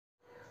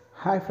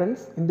Hi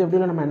friends, இந்த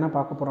வீடியோல நம்ம என்ன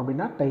பார்க்க போறோம்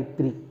அப்படினா type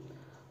 3.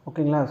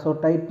 ஓகேங்களா? So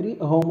type 3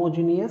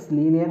 homogeneous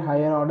linear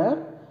higher order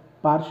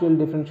partial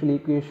differential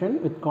equation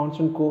with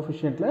constant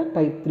coefficientல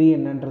type 3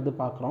 என்னன்றது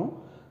பார்க்கிறோம்.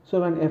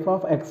 So when f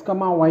of x,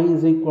 y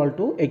is equal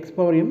to x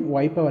power m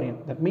y power n,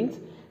 that means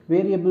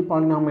variable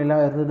polynomial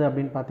இருந்தது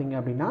அப்படினு பாத்தீங்க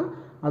அப்படினா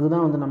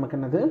அதுதான் வந்து நமக்கு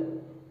என்னது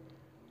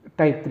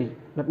type 3,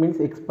 that means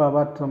x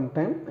power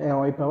sometime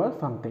y power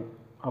something.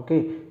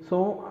 Okay, so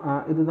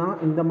இதுதான்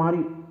இந்த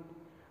மாதிரி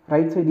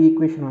right side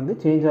equation வந்து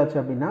change ஆச்சு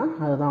அப்படினா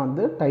அதுதான்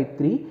வந்து type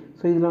 3.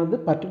 so இதுல வந்து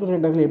particular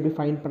integral எப்படி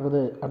find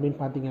பண்றது அப்படினு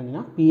பாத்தீங்க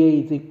அப்படினா PI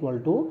is equal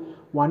to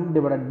 1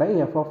 divided by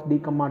f of d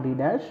comma d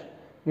dash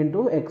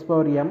into x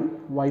power m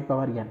y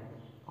power n.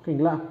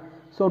 ஓகேங்களா?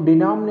 so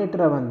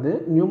denominator வந்து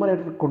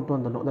numerator கொண்டு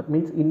வந்துடணும், that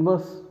means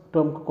inverse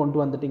term கொண்டு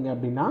வந்துட்டீங்க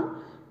அப்படினா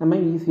நம்ம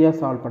ஈஸியா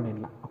சால்வ்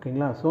பண்ணிடலாம்.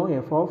 ஓகேங்களா? so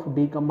f of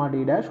d comma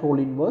d dash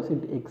whole inverse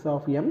into x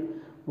of m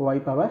y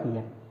power n.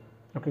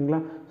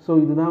 ஓகேங்களா? so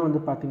இதுதான் வந்து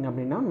பாத்தீங்க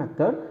அப்படினா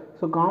மெத்தட்.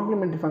 so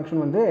complementary function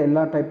வந்து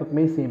எல்லா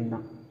டைப்புக்குமே சேம்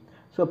தான்.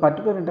 so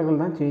particular integral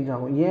தான் சேஞ்ச்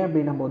ஆகும். ஏன்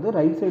அப்படினா போது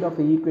right side of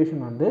the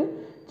equation வந்து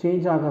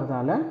சேஞ்ச்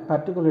ஆகிறதால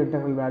particular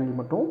integral வேல்யூ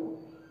மட்டும்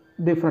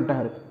டிஃபரண்டா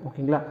இருக்கு.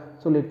 ஓகேங்களா?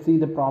 so let's see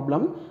the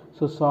problem.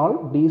 so solve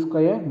d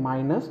square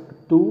minus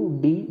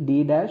 2d d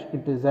dash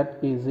into z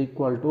is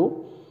equal to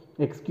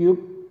x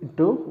cube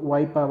into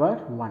y power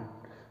 1.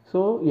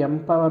 so m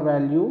power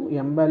value,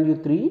 m value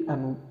 3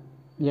 and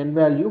n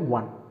value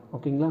 1.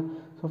 ஓகேங்களா?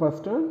 so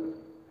first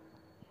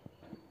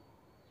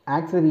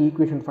auxiliary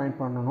equation find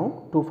பண்ணனும்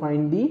to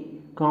find the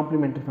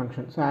complementary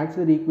function. so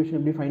auxiliary equation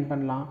எப்படி find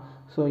பண்ணலாம்?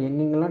 so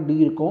எங்கெங்கெல்லாம் d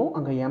இருக்கோ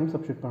அங்க m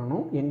substitute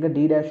பண்ணனும், எங்க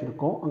d dash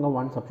இருக்கோ அங்க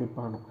 1 substitute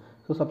பண்ணனும்.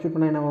 so substitute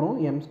பண்ணா என்ன வரும்?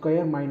 m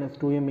square minus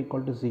 2m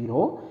equal to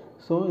 0.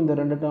 so இந்த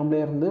ரெண்டு டேர்ம்ல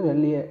இருந்து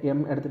வெளிய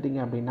m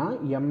எடுத்துட்டீங்க அப்படினா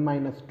m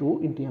minus 2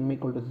 into m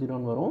equal to 0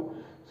 ன்னு வரும்.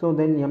 so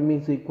then m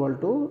is equal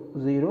to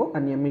 0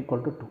 and m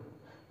equal to 2.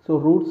 so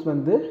roots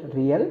வந்து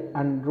real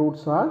and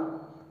roots are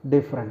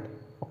different.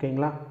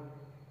 ஓகேங்களா?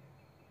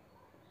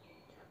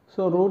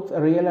 so roots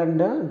real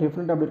and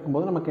different அப்படி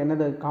இருக்கும்போது நமக்கு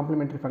என்னது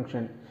complementary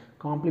function?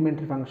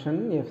 complementary function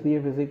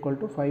FCF is equal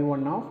to phi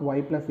 1 of y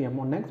plus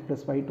m1x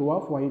plus phi 2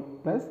 of y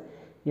plus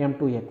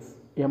m2x.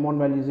 m1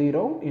 value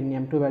 0 in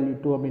m2 value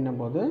 2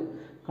 அப்படின்னும்போது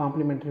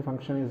complementary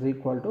function is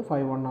equal to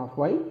phi 1 of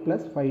y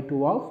plus phi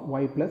 2 of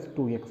y plus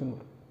 2x.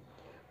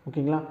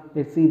 ஓகேங்களா?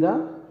 let's see the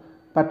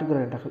particular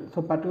integral.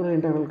 so particular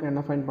integral க்கு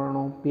என்ன find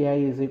பண்ணனும்? PI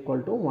is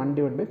equal to 1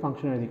 divided by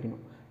function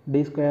எழுதிக்கணும்,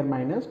 d square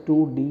minus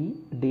 2d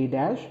d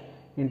dash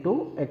into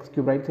x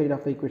cube. right side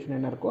of the equation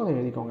என்ன இருக்கோ அதை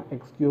எழுதிக்கோங்க,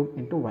 x cube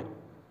into y.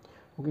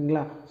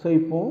 ஓகேங்களா? so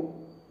இப்போ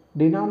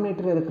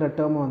denominator இருக்கிற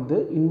term வந்து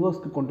inverse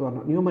க்கு கொண்டு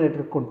வரணும்,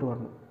 numerator க்கு கொண்டு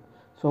வரணும்.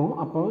 so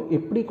அப்போ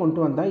எப்படி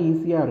கொண்டு வந்தா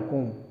ஈஸியா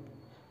இருக்கும்?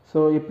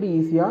 so எப்படி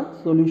ஈஸியா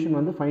சொல்யூஷன்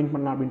வந்து ஃபைண்ட்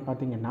பண்ணலாம் அப்படினு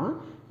பாத்தீங்கன்னா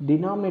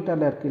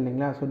denominatorல இருக்கு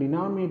இல்லீங்களா? so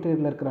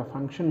denominatorல இருக்கிற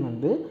ஃபங்க்ஷன்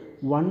வந்து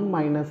 1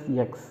 minus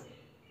x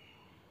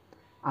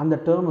அந்த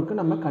டேர்முக்கு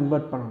நம்ம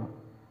கன்வர்ட் பண்ணணும்.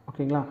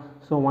 ஓகேங்களா?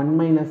 so 1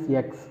 minus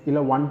x இல்ல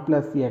 1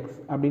 plus x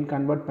அப்படினு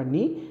கன்வர்ட்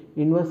பண்ணி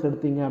இன்வர்ஸ்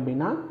எடுத்தீங்க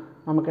அப்படினா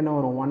நமக்கு என்ன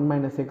வரும்? 1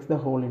 minus x the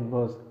whole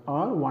inverse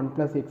or 1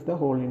 plus x the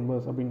whole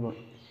inverse அப்படினு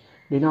வரும்.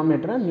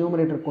 denominator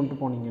numerator கொண்டு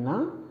போனீங்கன்னா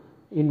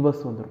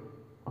இன்வர்ஸ் வந்துரும்.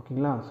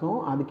 ஓகேங்களா? so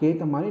அதுக்கு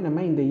ஏத்த மாதிரி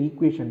நம்ம இந்த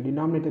ஈக்குவேஷன்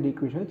denominator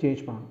ஈக்குவேஷனை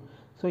சேஞ்ச் பண்ணனும்.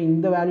 so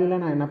இந்த வேல்யூல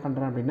நான் என்ன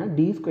பண்றேன் அப்படினா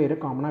d ஸ்கொயரை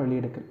காமனா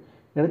வெளிய எடுக்கிறேன்.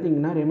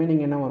 எடுத்தீங்கன்னா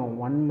ரிமைனிங் என்ன வரும்?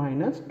 1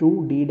 minus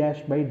 2d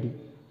dash by d.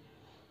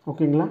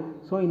 ஓகேங்களா?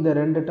 so இந்த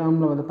ரெண்டு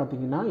டேர்ம்ல வந்து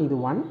பாத்தீங்கன்னா இது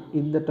 1,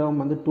 இந்த டேர்ம்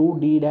வந்து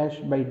 2d dash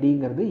by d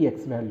ங்கிறது x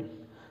வேல்யூ.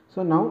 so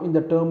now இந்த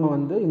டேர்ம்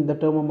வந்து இந்த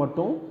டேர்ம்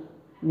மட்டும்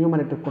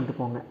நியூமரேட்டர் கொண்டு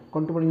போங்க,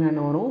 கொண்டு போனீங்கன்னா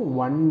என்ன வரும்?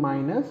 1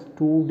 minus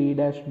 2d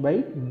dash by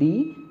d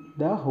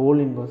the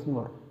whole inverse ன்னு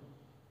வரும்.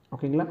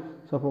 ஓகேங்களா?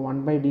 so அப்போ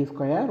 1 by d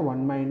square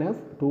 1 minus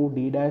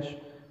 2d dash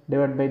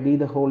divided by d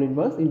the whole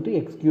inverse into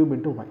x cube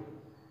into y.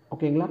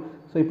 ஓகேங்களா?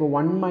 so இப்போ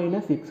 1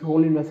 minus x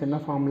whole inverse என்ன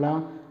formula?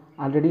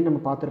 Already நம்ம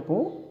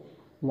பார்த்திருப்போம்,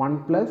 1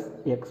 plus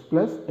x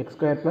plus x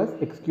square plus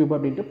x cube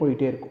அப்படிட்டு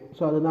போயிட்டே இருக்கும்.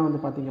 so அதுதான் வந்து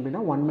பாத்தீங்க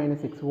அப்படினா 1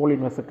 minus x whole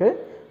inverse க்கு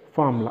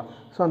ஃபார்முலா.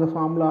 so அந்த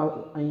ஃபார்முலா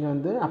இங்க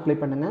வந்து அப்ளை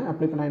பண்ணுங்க,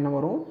 அப்ளை பண்ணா என்ன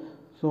வரும்?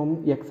 so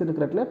x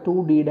இருக்கிற இடத்துல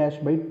 2d dash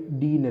by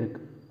d ன்னு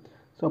இருக்கு.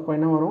 so அப்ப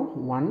என்ன வரும்?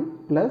 1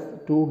 plus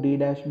 2d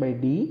dash by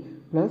d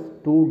plus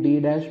 2d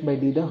dash by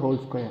d the whole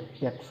square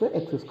x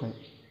square.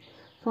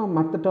 so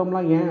மற்ற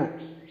டேர்ம்லாம் ஏன்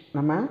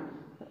நம்ம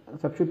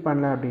சப்ஸ்டிட்யூட்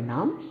பண்ணல அப்படினா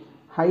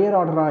ஹையர்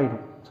ஆர்டர்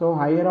ஆயிடும். so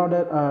higher order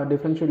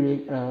differential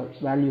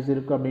values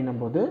இருக்கு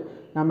அப்படினும்போது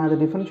நம்ம அதை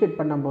டிஃபரன்ஷியேட்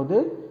பண்ணும்போது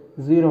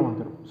 0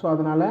 வந்துரும். so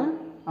அதனால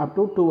up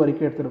to 2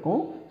 வரைக்கும்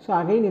எடுத்துறோம். so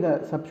again இத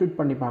சப்ஸ்டிட்யூட்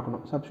பண்ணி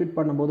பார்க்கணும். சப்ஸ்டிட்யூட்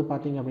பண்ணும்போது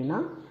பாத்தீங்க அப்படினா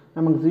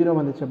நமக்கு 0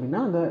 வந்துச்சு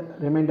அப்படினா அந்த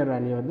ரிமைண்டர்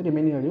வேல்யூ வந்து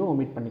ரிமைனிங் வேல்யூ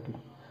ஒமிட்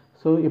பண்ணிக்கலாம்.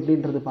 so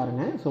எப்படின்றது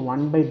பாருங்க. so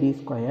 1 by d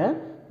square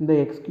இந்த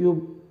x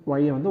cube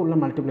y வந்து உள்ள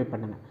மல்டிப்ளை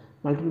பண்ணுங்க,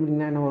 மல்டிப்ளை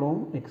பண்ணீங்கன்னா என்ன வரும்?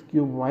 x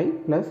cube y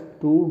plus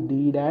 2d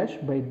dash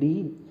by d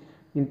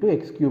into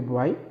x cube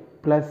y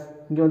plus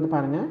இங்க வந்து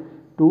பாருங்க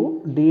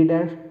 2d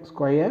dash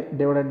square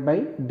divided by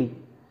d.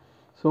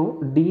 so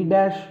d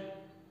dash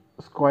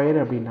square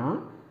அப்படினா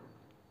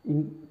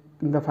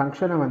இந்த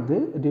ஃபங்க்ஷனை வந்து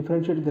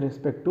differentiate with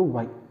respect to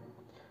y.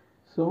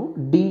 So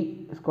D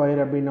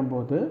square அப்படின்னும்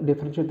போது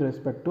differentiate with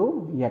respect to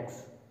X.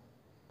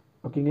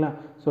 ஓகேங்களா?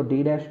 ஸோ டி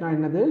டேஷ்னா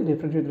என்னது?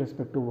 Differentiate with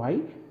respect to Y.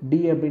 D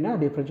அப்படின்னா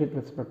differentiate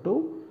with respect to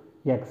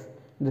X.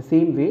 இந்த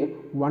same way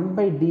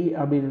 1/d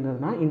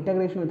அப்படின்றதுனா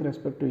integration with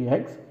respect to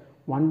X,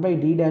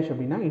 1/d dash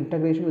அப்படின்னா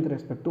integration with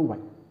respect to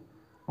Y.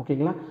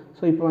 ஓகேங்களா?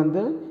 So இப்போ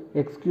வந்து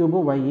X cube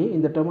Y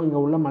இந்த term இங்கே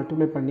உள்ள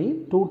multiply பண்ணி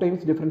 2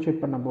 டைம்ஸ் டிஃப்ரென்ஷியேட்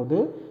பண்ணும்போது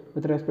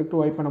வித் ரெஸ்பெக்ட் டு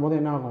ஒய் பண்ணும்போது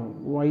என்ன ஆகும்?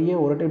 ஒய்யை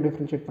ஒரு டைம்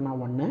டிஃப்ரென்ஷியேட் பண்ணால்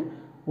 1,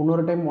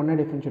 இன்னொரு டைம் 1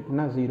 டிஃப்ரென்ஷியேட்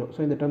பண்ணால் 0. ஸோ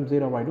இந்த டேர்ம்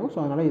 0 ஆகிடும். ஸோ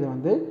அதனால் இதை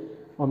வந்து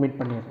ஒமிட்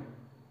பண்ணிடுறேன்.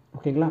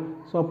 ஓகேங்களா?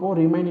 ஸோ அப்போது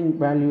ரிமைனிங்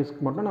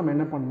வேல்யூஸ்க்கு மட்டும் நம்ம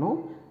என்ன பண்ணணும்?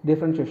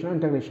 டிஃப்ரென்ஷியேஷனோ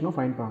இன்டகிரேஷனோ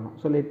ஃபைன் பண்ணணும்.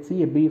 ஸோ லெட்ஸ் சி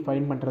எப்படி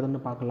ஃபைன்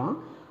பண்ணுறதுன்னு பார்க்கலாம்.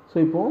 ஸோ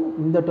இப்போது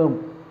இந்த டேர்ம்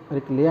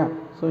இருக்கு இல்லையா?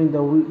 ஸோ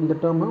இந்த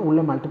டேர்மை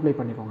உள்ளே மல்டிப்ளை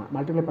பண்ணிக்கோங்க.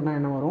 மல்டிப்ளை பண்ணால்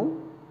என்ன வரும்?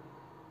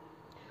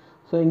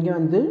 ஸோ இங்கே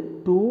வந்து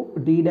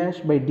 2d dash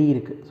by d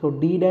இருக்குது. ஸோ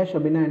d dash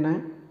அப்படின்னா என்ன?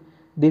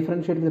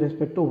 Differentiate with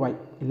respect to Y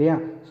இல்லையா?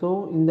 ஸோ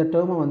இந்த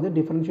டேர்மை வந்து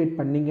டிஃப்ரென்ஷியேட்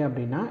பண்ணிங்க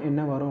அப்படின்னா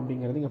என்ன வரும்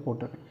அப்படிங்கிறது இங்கே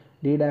போட்டிருக்கேன்.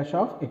 d dash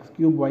of x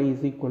cube y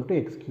is equal to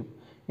x cube.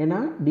 ஏன்னா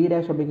d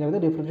dash அப்படிங்கிறது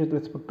differentiate with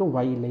respect to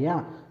Y இல்லையா?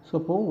 ஸோ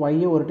இப்போது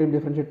ஒய்யை ஒரு டைம்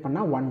டிஃப்ரென்ஷியேட்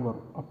பண்ணால் 1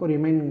 வரும். அப்போ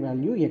ரிமைனிங்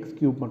வேல்யூ x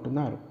cube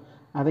மட்டும்தான் வரும்.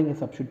 அதை இங்கே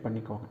சப்ஸ்டியூட்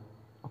பண்ணிக்கோங்க.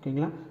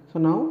 ஓகேங்களா? ஸோ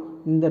நான்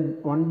இந்த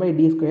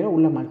 1/d ஸ்கொயரை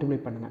உள்ளே மல்டிப்ளை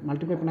பண்ணுங்கள்.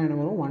 மல்டிப்ளை பண்ணால் என்ன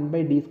வரும்?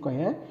 1/d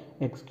square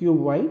X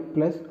cube Y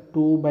plus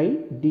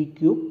 2/d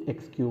cube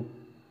X cube.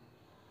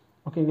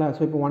 ஓகேங்களா?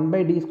 ஸோ இப்போ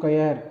 1/d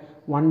ஸ்கொயர்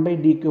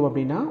 1/d கியூப்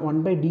அப்படின்னா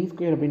 1/d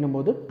ஸ்கொயர் அப்படின்னும்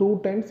போது 2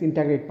 டைம்ஸ்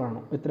இன்டகிரேட்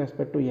பண்ணணும் வித்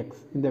ரெஸ்பெக்ட் டு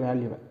எக்ஸ் இந்த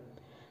வேல்யூவை.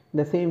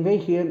 இந்த சேம் வே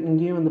ஹியர்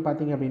இங்கேயும் வந்து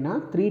பார்த்தீங்க அப்படின்னா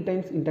 3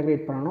 டைம்ஸ்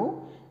இன்டகிரேட் பண்ணணும்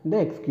இந்த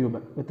X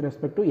கியூபை with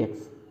respect to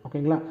X.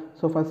 ஓகேங்களா?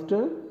 ஸோ ஃபஸ்ட்டு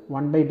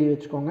 1/d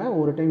வச்சுக்கோங்க,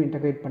 ஒரு டைம்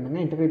இன்டகிரேட்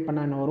பண்ணுங்கள். இன்டகிரேட்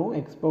பண்ணால் என்ன வரும்?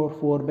 x power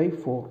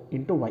 4/4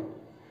 into Y.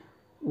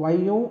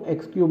 ஒய்யும்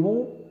X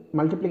கியூபும்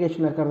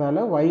மல்டிப்ளிகேஷனில்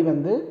இருக்கிறதால ஒய்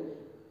வந்து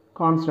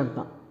கான்ஸ்டன்ட்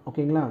தான்.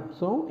 ஓகேங்களா?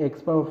 So x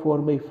power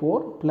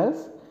 4/4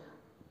 plus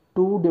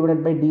 2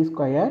 divided by d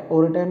square,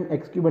 ஒரு டைம்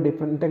எக்ஸ் கியூபை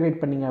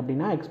இன்டகிரேட் பண்ணிங்க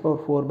அப்படின்னா x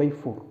பவர்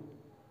 4/4.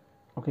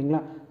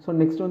 ஓகேங்களா? ஸோ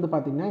நெக்ஸ்ட் வந்து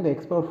பார்த்தீங்கன்னா இந்த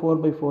x பவர்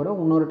 4/4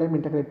 இன்னொரு டைம்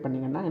இன்டகிரேட்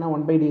பண்ணிங்கன்னா, ஏன்னா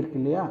 1/d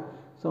இருக்குது இல்லையா?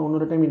 ஸோ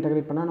இன்னொரு டைம்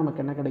இன்டகிரேட் பண்ணால்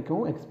நமக்கு என்ன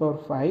கிடைக்கும்? x power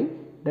 5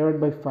 divide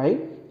by 5,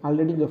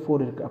 already இங்கே 4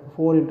 இருக்குது. அப்போ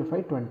 4 ×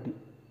 5 20.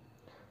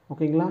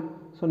 ஓகேங்களா?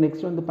 ஸோ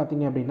நெக்ஸ்ட் வந்து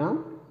பார்த்தீங்க அப்படின்னா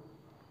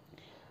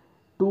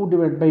 2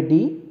 டிவைட் பை d,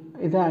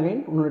 இதை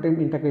அகைன் இன்னொரு டைம்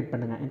இன்டகிரேட்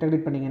பண்ணுங்கள்.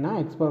 இன்டகிரேட் பண்ணிங்கன்னா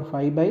x பவர்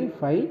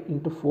 5/5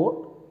 × 4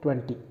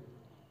 20.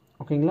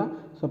 ஓகேங்களா?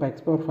 ஸோ இப்போ x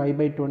power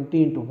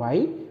 5/20 × y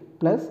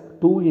plus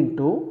 2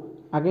 into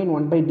again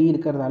 1/d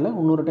இருக்கிறதால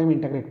இன்னொரு டைம்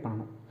இன்டகிரேட்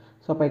பண்ணணும்.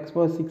 ஸோ அப்போ x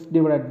power 6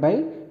 divide by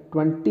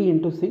 20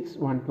 × 6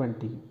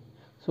 120.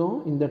 So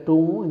இந்த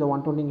 2வும் இந்த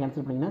 120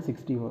 கேன்சல் பண்ணிங்கன்னா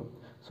 60 வரும்.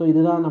 ஸோ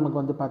இதுதான் நமக்கு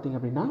வந்து பார்த்திங்க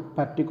அப்படின்னா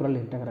particular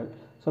integral.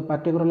 So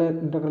particular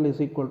integral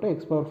is equal to x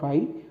power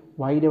 5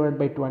 y divide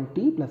by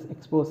 20 plus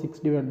x power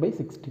 6 divide by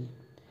 60.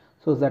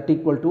 So z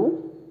equal to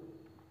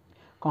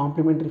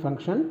complimentary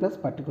function plus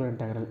particular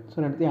integral. So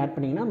எடுத்து ஆட்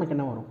பண்ணிங்கன்னா நமக்கு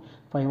என்ன வரும்?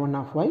 5(1)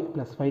 of y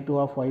plus 5(2)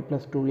 of y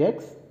plus 2x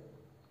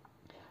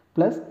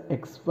plus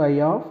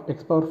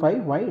x power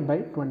 5 y by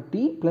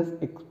 20 plus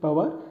x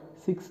power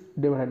 6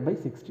 divide by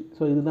 60.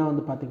 So இதுதான்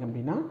வந்து பார்த்திங்க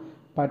அப்படின்னா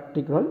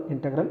particular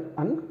integral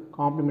and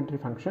complementary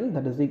function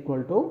that is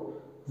equal to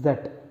z.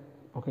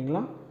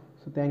 ஓகேங்களா?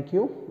 So thank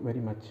you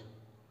very much.